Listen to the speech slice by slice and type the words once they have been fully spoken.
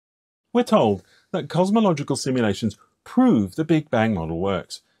We're told that cosmological simulations prove the Big Bang model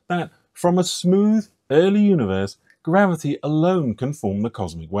works, that from a smooth, early universe, gravity alone can form the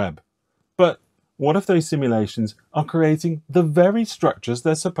cosmic web. But what if those simulations are creating the very structures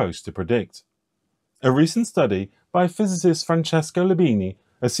they're supposed to predict? A recent study by physicist Francesco Labini,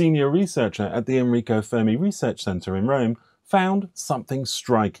 a senior researcher at the Enrico Fermi Research Center in Rome, found something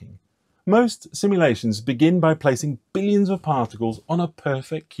striking. Most simulations begin by placing billions of particles on a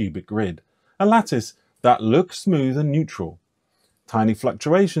perfect cubic grid, a lattice that looks smooth and neutral. Tiny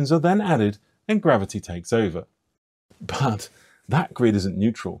fluctuations are then added and gravity takes over. But that grid isn't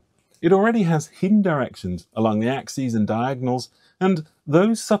neutral. It already has hidden directions along the axes and diagonals, and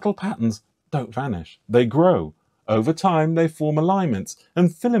those subtle patterns don't vanish. They grow. Over time, they form alignments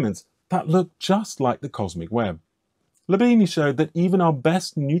and filaments that look just like the cosmic web. Labini showed that even our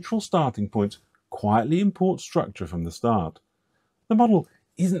best neutral starting points quietly import structure from the start. The model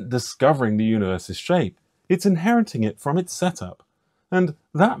isn't discovering the universe's shape, it's inheriting it from its setup. And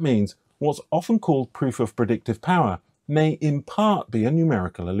that means what's often called proof of predictive power may in part be a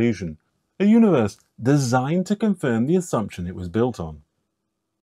numerical illusion, a universe designed to confirm the assumption it was built on.